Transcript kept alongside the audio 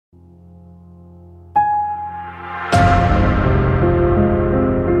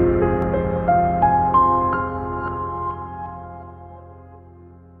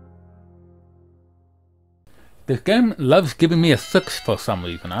This game loves giving me a 6 for some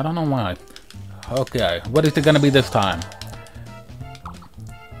reason. I don't know why. Okay, what is it gonna be this time?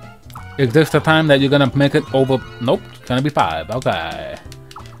 Is this the time that you're gonna make it over? Nope, it's gonna be 5. Okay.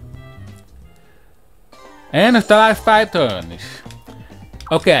 And it's the last 5 turns.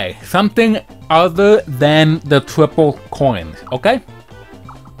 Okay, something other than the triple coins, okay?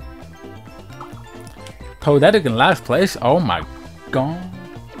 Toadette in last place? Oh my god.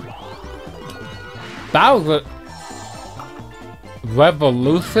 Bowser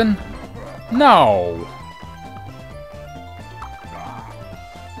Revolution? No.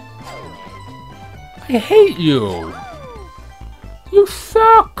 I hate you. You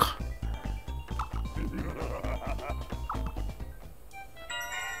suck.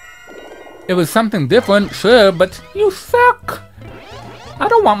 It was something different, sure, but you suck. I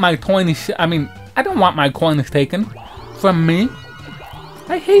don't want my coins. I don't want my coins taken from me.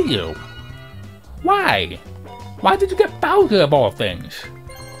 I hate you. Why? Why did you get Bowser of all things?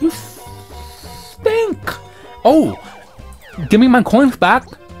 You stink. Oh, give me my coins back.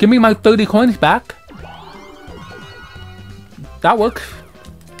 Give me my 30 coins back. That works.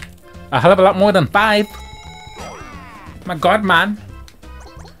 A hell of a lot more than 5. My god, man.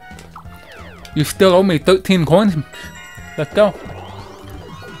 You still owe me 13 coins. Let's go.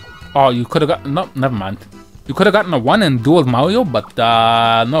 Oh, you could have gotten... No, never mind. You could have gotten a 1 in Duel Mario, but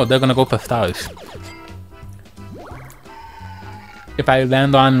no, they're gonna go for stars. If I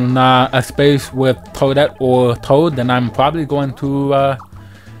land on a space with Toadette or Toad, then I'm probably going to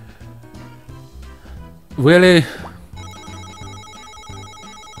really...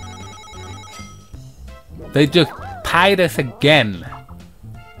 They just tied us again.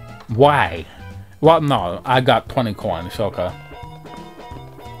 Why? Well, no, I got 20 coins, okay.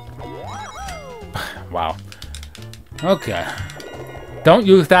 Wow. Okay. Don't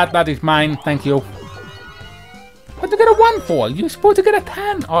use that, that is mine, thank you. What'd you get a 1 for? You're supposed to get a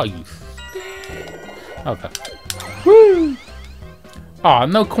 10. Oh, you stink. Okay. Woo! Oh,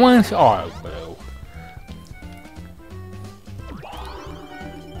 no coins? Oh, boo.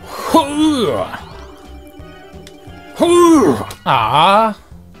 Ah,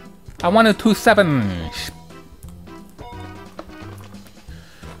 I wanted 2 7s.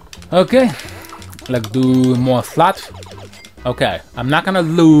 Okay, let's do more slots. Okay, I'm not gonna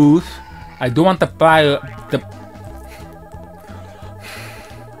lose. I do want the fire.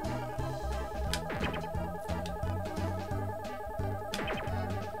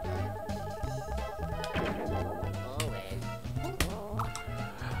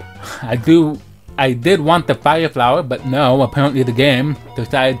 I did want the fire flower, but no, apparently the game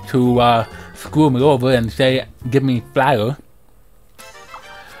decided to screw me over and say, give me flower.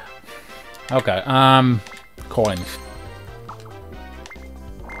 Okay, coins.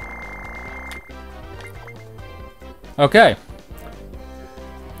 Okay.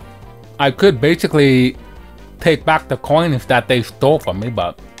 I could basically take back the coins that they stole from me,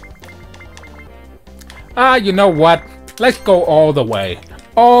 but... you know what? Let's go all the way.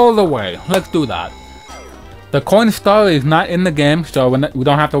 All the way. Let's do that. The coin star is not in the game, so we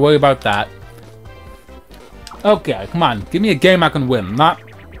don't have to worry about that. Okay, come on. Give me a game I can win, not...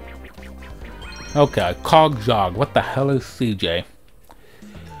 Okay, Cog Jog. What the hell is CJ?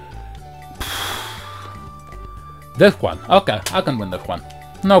 This one. Okay, I can win this one.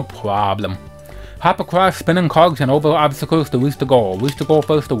 No problem. Hop across spinning cogs and over obstacles to reach the goal. Reach the goal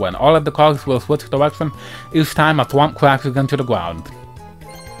first to win. All of the cogs will switch direction each time a thwomp crashes into the ground.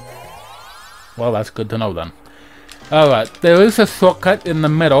 Well, that's good to know then. Alright, there is a shortcut in the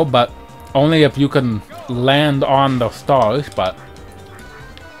middle, but only if you can land on the stars, but...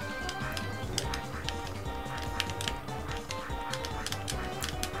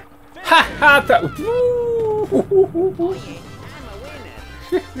 Ha ha!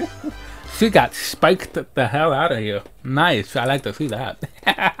 She got spiked the hell out of here. Nice, I like to see that.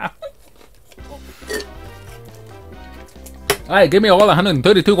 Alright, give me all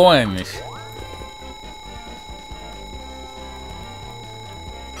 132 coins.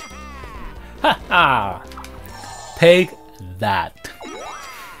 Ha ha! Take that.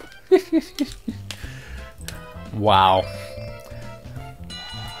 Wow.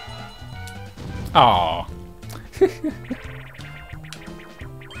 Aww.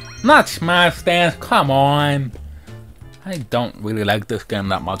 Not Smash Dance, come on. I don't really like this game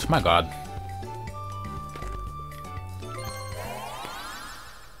that much, my god.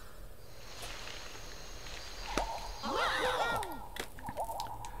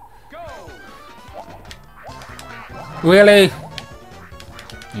 Really?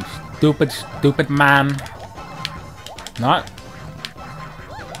 You stupid, stupid man. Not.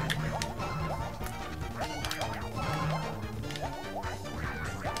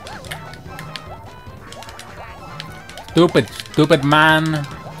 Stupid, stupid man.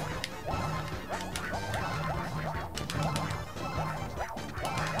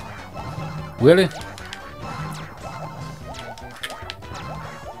 Really?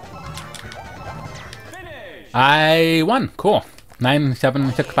 I won. Cool.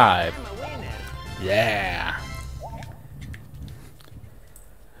 9765. Yeah.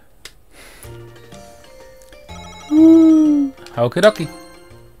 Woo. Okie dokie.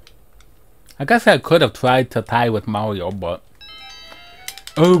 I guess I could have tried to tie with Mario, but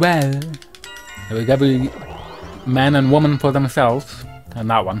oh well. It was every man and woman for themselves, and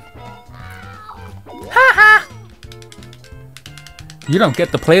that one. Haha! You don't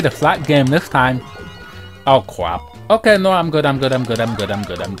get to play the flat game this time. Oh crap. Okay, no, I'm good. I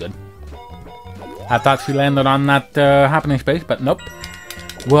thought she landed on that happening space, but nope.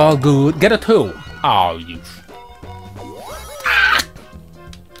 We're all good. Get a 2. Oh, you.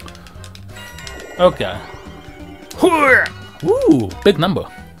 Okay. Ooh, big number.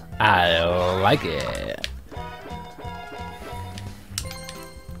 I like it.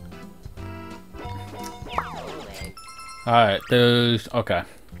 Alright, there's... Okay.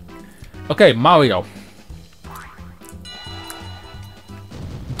 Okay, Mario.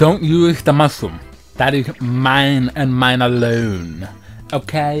 Don't use the mushroom. That is mine and mine alone.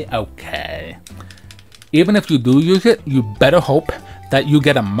 Okay, okay. Even if you do use it, you better hope that you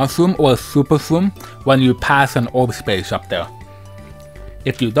get a mushroom or a super shroom when you pass an orb space up there.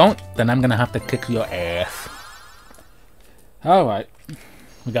 If you don't, then I'm gonna have to kick your ass. Alright.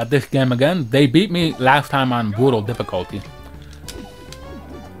 We got this game again. They beat me last time on brutal difficulty.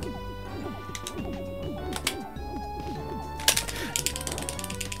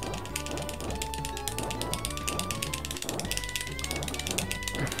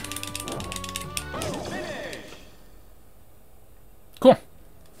 Cool.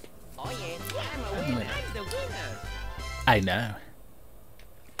 I know.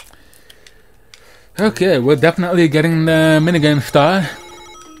 Okay, we're definitely getting the minigame star.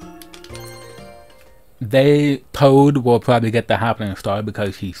 Toad will probably get the happening star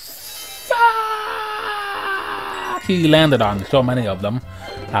because he landed on so many of them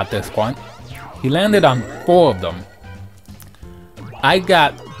at this point. He landed on 4 of them. I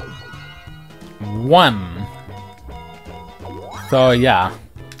got 1. So yeah.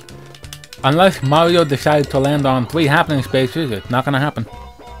 Unless Mario decides to land on 3 happening spaces, it's not gonna happen.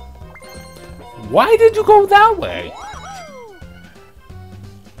 Why did you go that way?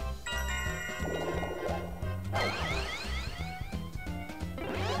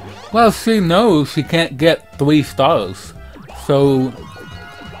 Well, she knows she can't get 3 stars. So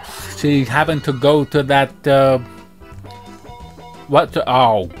she's having to go to that,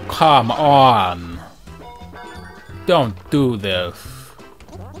 oh, come on. Don't do this.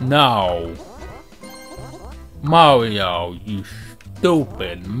 No. Mario, you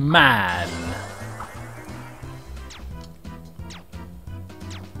stupid man.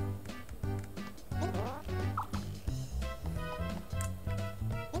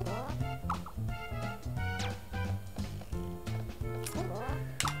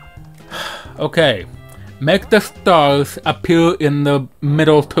 Okay, make the stars appear in the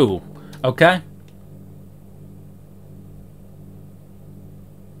middle too, okay?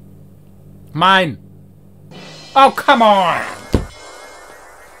 Mine! Oh, come on!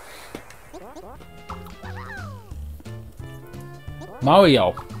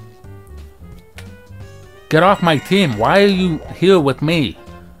 Mario! Get off my team, why are you here with me?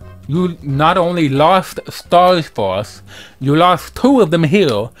 You not only lost stars for us, you lost 2 of them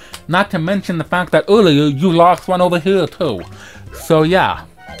here, not to mention the fact that earlier you lost 1 over here too. So yeah.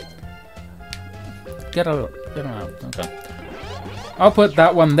 Get out, okay. I'll put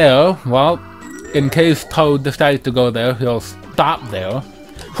that one there, well, in case Toad decides to go there, he'll stop there.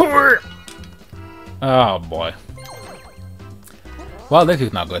 Oh boy. Well, this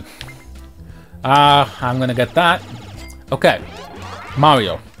is not good. I'm gonna get that. Okay,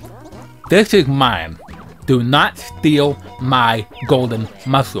 Mario. This is mine. Do not steal my golden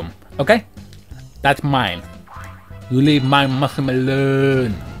mushroom, okay? That's mine. You leave my mushroom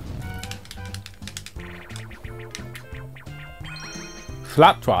alone.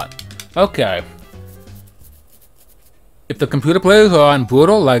 Slap trot. Okay. If the computer players are on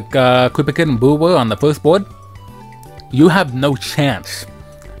brutal, like Creepy Kid and Boo were on the first board, you have no chance.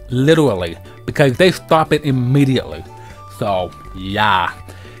 Literally. Because they stop it immediately. So, yeah.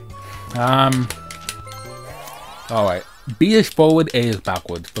 Alright. B is forward, A is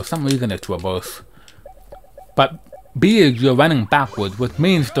backwards. For some reason it's reverse. But B is you're running backwards, which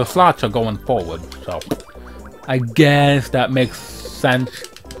means the slots are going forward. So, I guess that makes sense.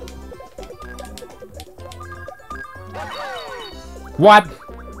 What?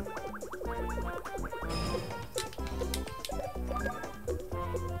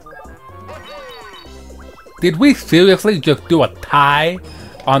 Did we seriously just do a tie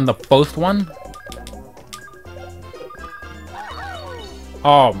on the first one?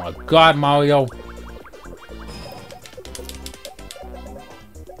 Oh my god, Mario.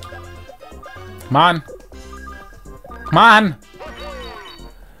 Come on. Come on.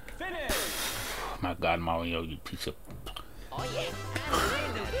 Oh my god, Mario, you piece of...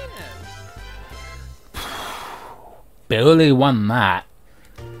 Barely won that.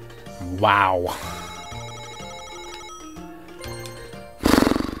 Wow.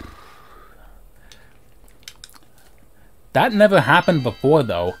 That never happened before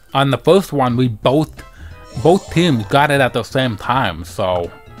though. On the first one, we both teams got it at the same time, so...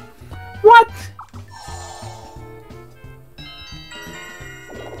 What?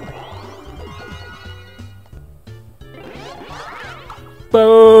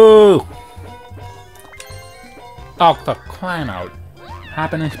 Boo! Oh, for crying out.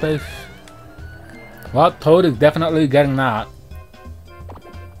 Happening space. Well, Toad is definitely getting that.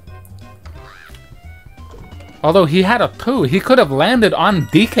 Although he had a 2, he could have landed on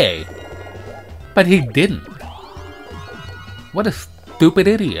DK. But he didn't. What a stupid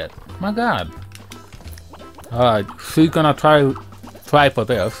idiot. My god. Alright, so you're gonna try for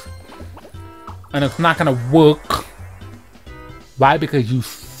this. And it's not gonna work. Why? Because you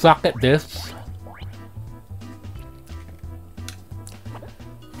suck at this.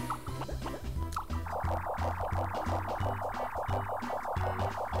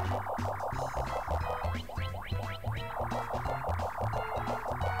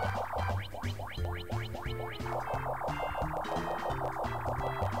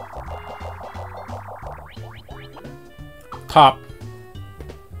 Top.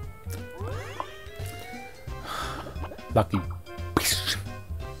 Lucky.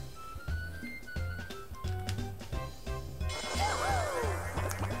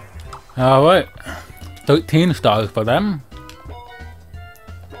 Alright. 13 stars for them.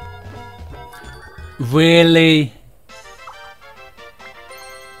 Really?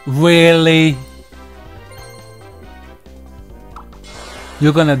 Really?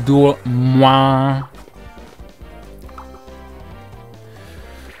 You're gonna do moi?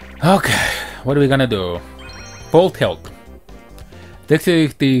 Okay, what are we gonna do? Full tilt. This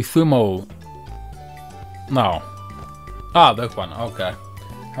is the sumo. No. Ah, this one, okay.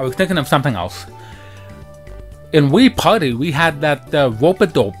 I was thinking of something else. In Wii Party, we had that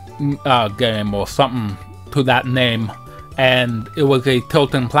rope-a-dope game or something to that name. And it was a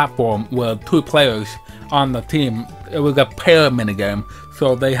tilting platform with 2 players on the team. It was a pair minigame,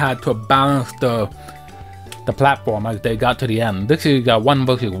 so they had to balance the platform as they got to the end. This is a 1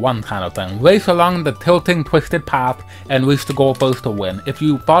 versus 1 kind of thing. Race along the tilting twisted path and reach the goal first to win. If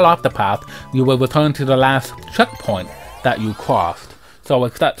you fall off the path, you will return to the last checkpoint that you crossed. So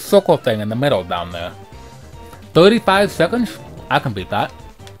it's that circle thing in the middle down there. 35 seconds? I can beat that.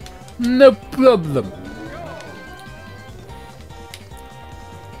 No problem.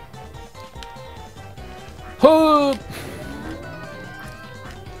 Hoop!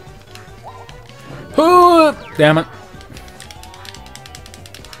 Hoop! Damn it.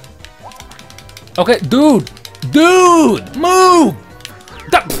 Okay, dude! Dude! Move!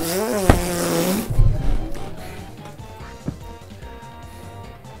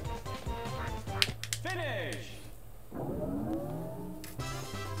 Finish!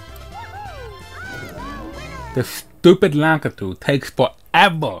 The stupid Lakitu takes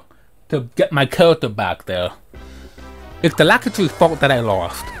forever to get my character back there. It's the Lakitu's fault that I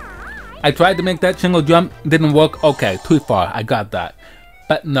lost. I tried to make that single jump, didn't work. Okay, too far, I got that.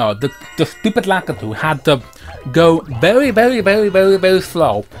 But no, the stupid Lakitu had to go very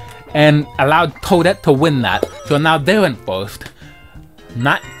slow and allowed Toadette to win that. So now they're in first.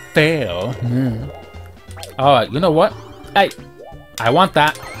 Not fair. Alright, you know what? Hey, I want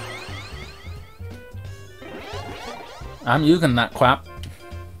that. I'm using that crap.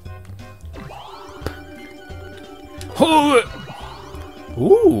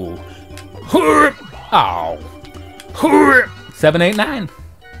 Ooh. Oh. 7, 8, 9.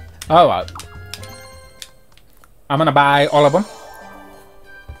 Alright. I'm gonna buy all of them.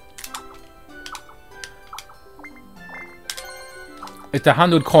 It's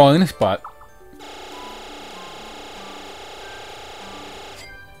 100 coins, but...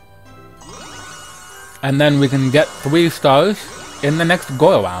 And then we can get 3 stars in the next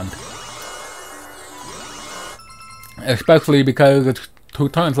go-around. Especially because it's 2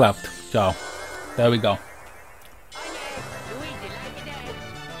 turns left. So, there we go.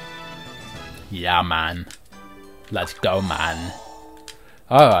 Yeah, man. Let's go, man.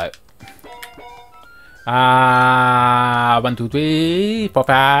 Alright. 1, 2, 3, 4,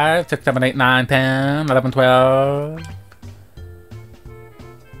 5, 6, 7, 8, 9, 10, 11, 12.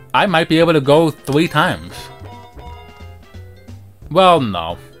 I might be able to go 3 times. Well,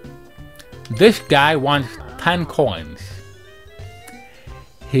 no. This guy wants 10 coins.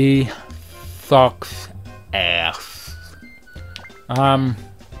 He sucks ass.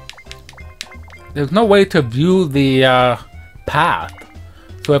 There's no way to view the path.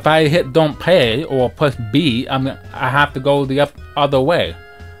 So if I hit don't pay or press B, I have to go the other way.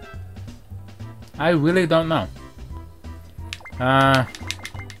 I really don't know.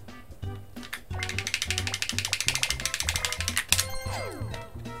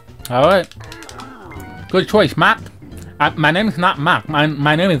 Alright. Good choice, Mac. My name is not Mac.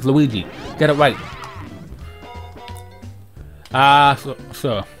 My name is Luigi. Get it right.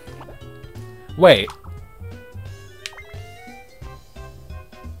 So. Wait.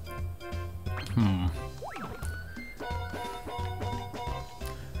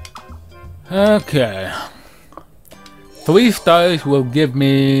 Okay. 3 stars will give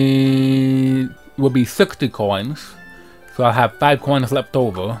me... will be 60 coins. So I'll have 5 coins left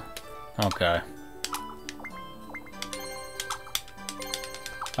over. Okay.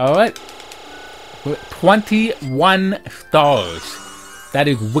 Alright. 21 stars. That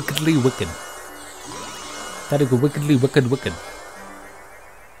is wickedly wicked. That is wickedly wicked.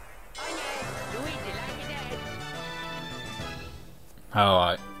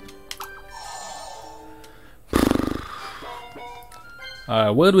 Alright.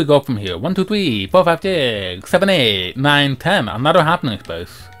 Where do we go from here? 1, 2, 3, 4, 5, 6, 7, 8, 9, 10. Another happening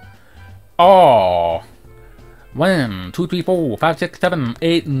space. Oh. 1, 2, 3, 4, 5, 6, 7,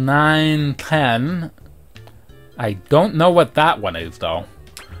 8, 9, 10. I don't know what that one is though.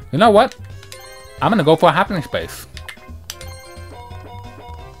 You know what? I'm gonna go for a happening space.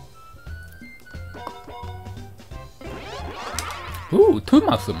 Ooh, 2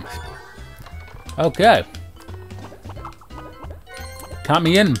 mushrooms. Okay. Count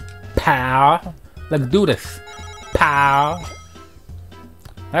me in, pal. Let's do this, pal.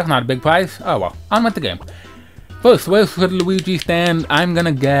 That's not a big prize. Oh well, on with the game. First, where should Luigi stand? I'm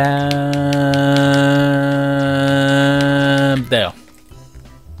gonna get there.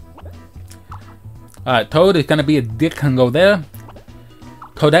 Alright, Toad is gonna be a dick and go there.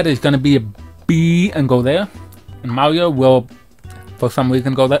 Toadette is gonna be a B and go there. And Mario will, for some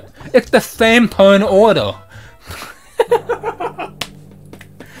reason, go there. It's the same turn order.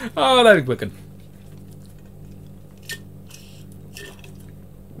 Oh, that is wicked.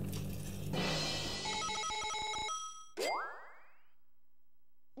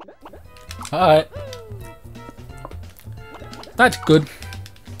 Alright. That's good.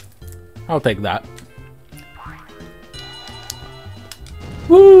 I'll take that.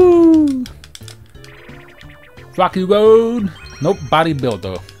 Woo! Rocky Road. Nope,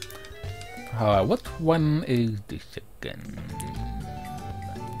 bodybuilder. Alright, what one is this again?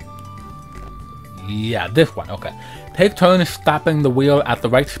 Yeah, this one, okay. Take turns stopping the wheel at the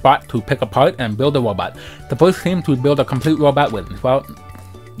right spot to pick apart and build a robot. The first team to build a complete robot wins. Well,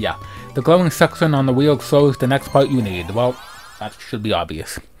 yeah. The glowing section on the wheel shows the next part you need. Well, that should be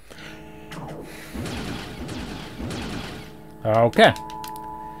obvious. Okay.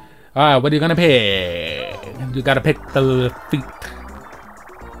 Alright, what are you gonna pick? You gotta pick the feet.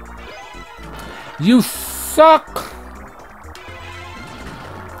 You suck!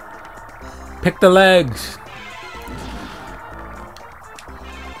 Pick the legs.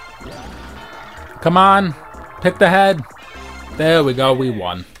 Come on. Pick the head. There we go, we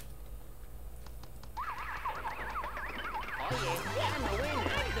won.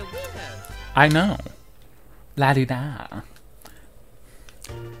 I know. La-di-da.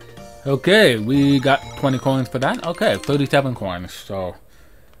 Okay, we got 20 coins for that. Okay, 37 coins. So,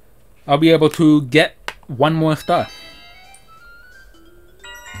 I'll be able to get 1 more star.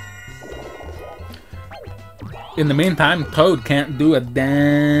 In the meantime, Toad can't do a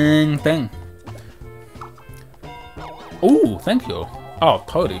dang thing. Ooh, thank you. Oh,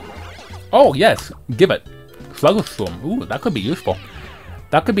 Toady. Oh, yes. Give it. Slugger Swim. Ooh, that could be useful.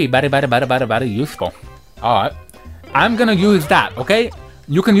 That could be very useful. Alright. I'm gonna use that, okay?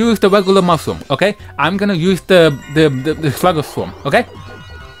 You can use the regular mushroom, okay? I'm gonna use the Slugger Swim, okay?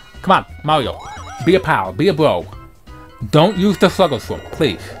 Come on, Mario. Be a pal. Be a bro. Don't use the Slugger Swim,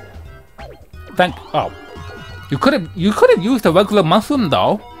 please. Oh. You could have used the regular mushroom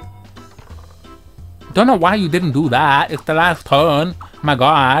though. Don't know why you didn't do that. It's the last turn. My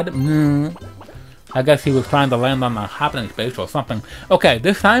god. I guess he was trying to land on a happening space or something. Okay,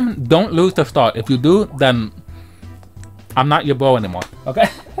 this time don't lose the star. If you do, then I'm not your bro anymore. Okay.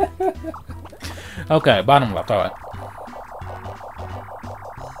 Okay, bottom left. All right.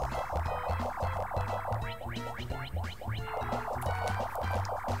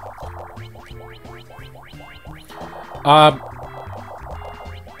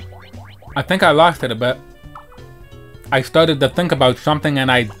 I think I lost it a bit. I started to think about something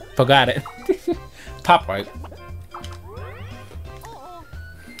and I forgot it. Top right.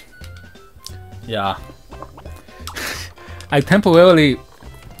 Yeah. I temporarily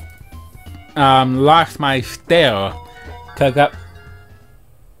lost my stare because I...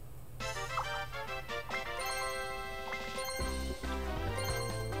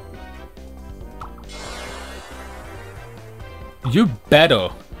 You better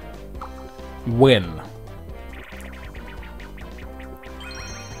win.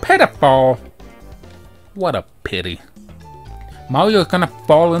 Pitiful. What a pity. Mario's gonna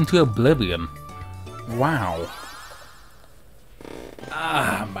fall into oblivion. Wow.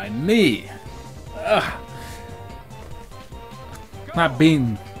 Ah, my knee. Ugh. Not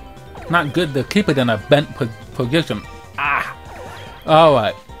good to keep it in a bent position. Ah.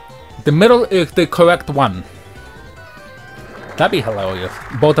 Alright. The middle is the correct one. That'd be hilarious.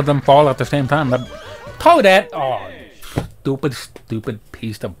 Both of them fall at the same time. Toadette! Oh, stupid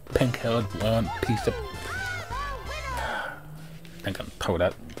piece of pink-haired blonde piece of... I think I'm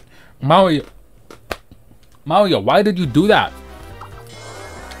Toadette. Mario, why did you do that?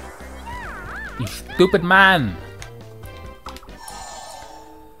 You stupid man.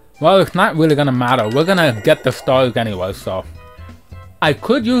 Well, it's not really gonna matter. We're gonna get the stars anyway, so... I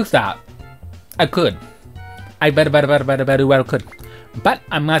could use that. I could. I very well could. But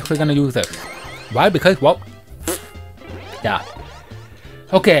I'm actually gonna use this. Why? Because, well... Yeah.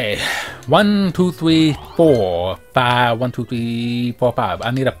 Okay. 1, 2, 3, 4, 5. 1, 2, 3, 4, 5.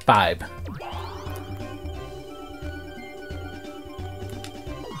 I need a 5.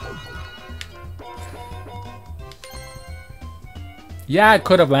 Yeah, I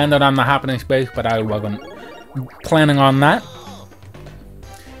could have landed on the happening space, but I wasn't planning on that.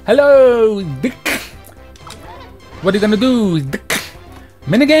 Hello, Dick. What are you gonna do, Dick?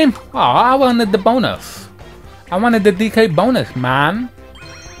 Minigame? Oh, I wanted the bonus. I wanted the DK bonus, man.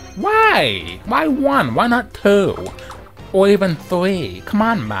 Why? Why 1? Why not 2? Or even 3? Come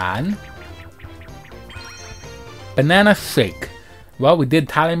on, man. Banana shake. Well, we did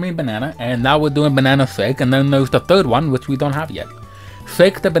Tally Me Banana, and now we're doing banana shake, and then there's the third one, which we don't have yet.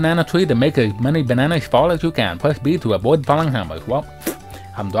 Shake the banana tree to make as many bananas fall as you can. Press B to avoid falling hammers. Well,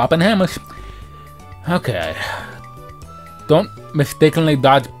 I'm dropping hammers. Okay. Don't mistakenly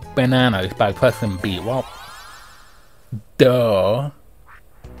dodge bananas by pressing B. Well, duh.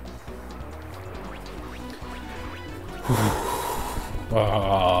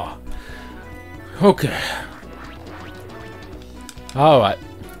 Oh. Okay. Alright.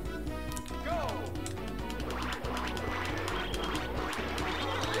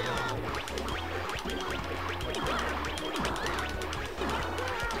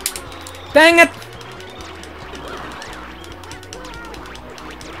 Dang it!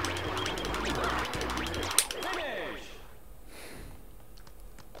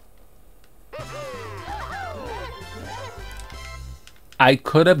 I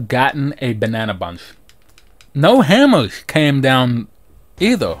could have gotten a banana bunch. No hammers came down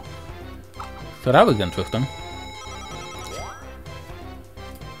either. So that was interesting.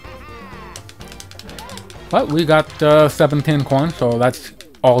 But we got 17 coins, so that's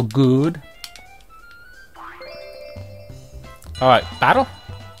all good. Alright, battle?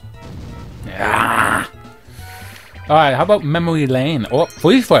 Yeah. Alright, how about memory lane? Oh,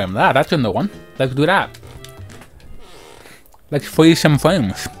 freeze frame. That's a new one. Let's do that. Let's freeze some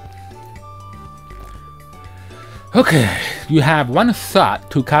frames. Okay, you have one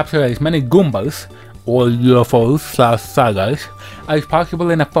shot to capture as many Goombas, or UFOs/sagas, as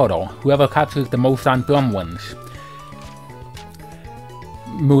possible in a photo. Whoever captures the most on film wins.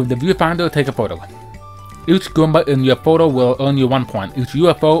 Move the viewfinder, take a photo. Each Goomba in your photo will earn you 1 point. Each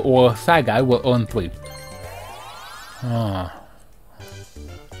UFO or Sagai will earn 3.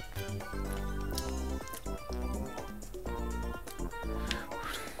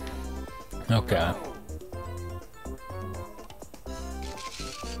 Okay.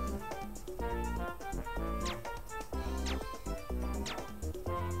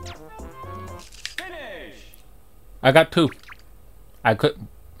 Finish. I got 2. I could...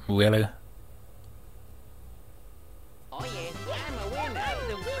 Really? Oh yeah, I'm a winner.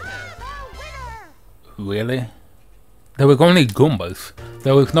 The winner. Really? There was only Goombas.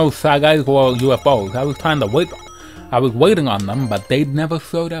 There was no Sagais or UFOs. I was trying to wait. I was waiting on them, but they never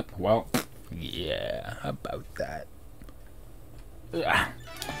showed up. Well, yeah, how about that?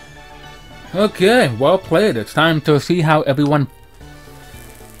 Okay, well played. It's time to see how everyone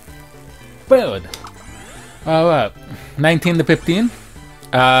fared. Alright, 19 to 15.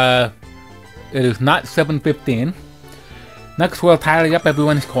 It is not 7:15. Next, we'll tally up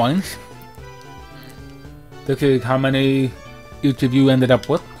everyone's coins. This is how many each of you ended up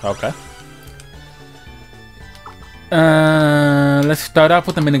with. Okay. Let's start off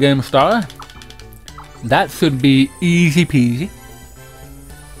with the minigame star. That should be easy peasy.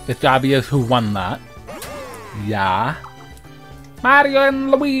 It's obvious who won that. Yeah. Mario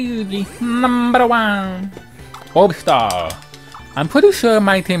and Luigi, #1. Orb star. I'm pretty sure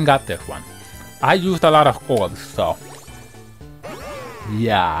my team got this one. I used a lot of orbs, so.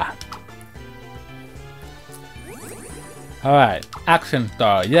 Yeah. Alright, action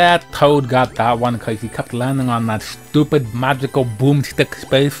star. Yeah, Toad got that one because he kept landing on that stupid magical boomstick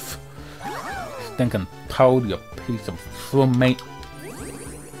space. Stinking Toad, you piece of Shroommate.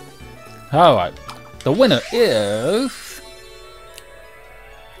 Alright, the winner is...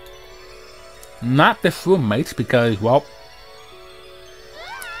 not the Shroomates because, well,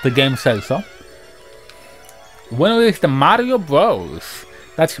 the game says so. Winner is the Mario Bros.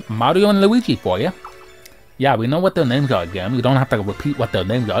 That's Mario and Luigi for you. Yeah, we know what their names are again. We don't have to repeat what their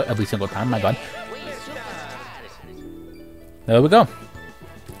names are every single time, my god. There we go.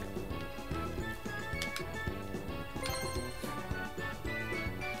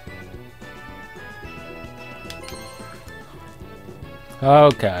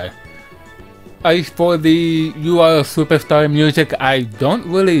 Okay. As for the You Are a Superstar music, I don't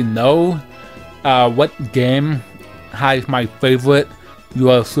really know what game has my favorite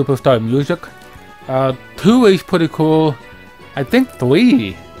You Are a Superstar music. 2 is pretty cool. I think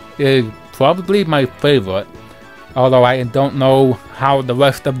 3 is probably my favorite. Although I don't know how the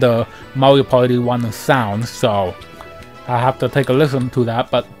rest of the Mario Party one sounds, so I have to take a listen to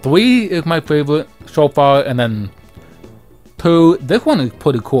that. But 3 is my favorite so far, and then 2, this one is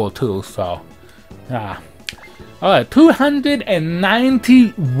pretty cool too, so yeah. Alright,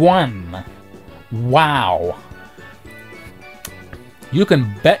 291. Wow. You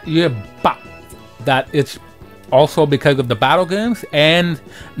can bet your butt that it's also because of the battle games and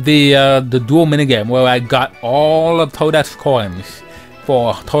the dual minigame where I got all of Toadette's coins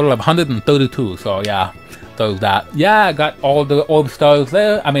for a total of 132. So yeah, there's that. Yeah, I got all the orb stars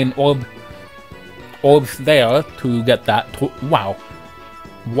there. I mean orbs there to get that. Wow.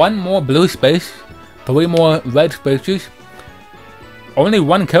 1 more blue space, 3 more red spaces. Only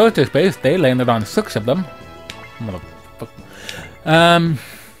 1 character space. They landed on 6 of them.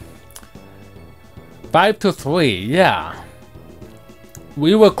 5 to 3, yeah.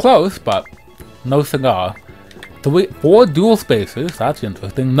 We were close, but no cigar. 4 dual spaces, that's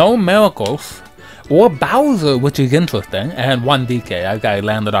interesting. No miracles. Or Bowser, which is interesting. And 1 DK. I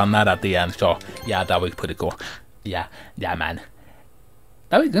landed on that at the end, so yeah, that was pretty cool. Yeah, man.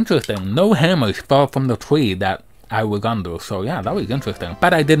 That was interesting. No hammers fell from the tree that I was under, so yeah, that was interesting.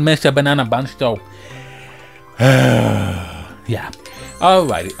 But I did miss a banana bunch, so... yeah.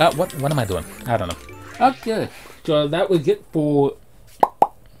 Alrighty, what am I doing? I don't know. Okay, so that was it for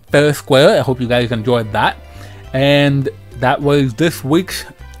Fair Square. I hope you guys enjoyed that. And that was this week's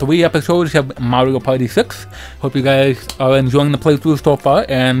 3 episodes of Mario Party 6. Hope you guys are enjoying the playthrough so far.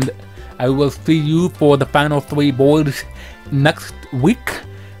 And I will see you for the final 3 boards next week.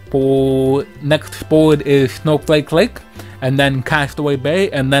 For next board is Snowflake Lake, and then Castaway Bay,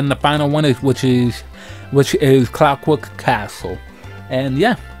 and then the final one is which is Clockwork Castle. And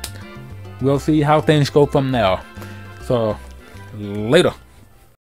yeah, we'll see how things go from there. So, later.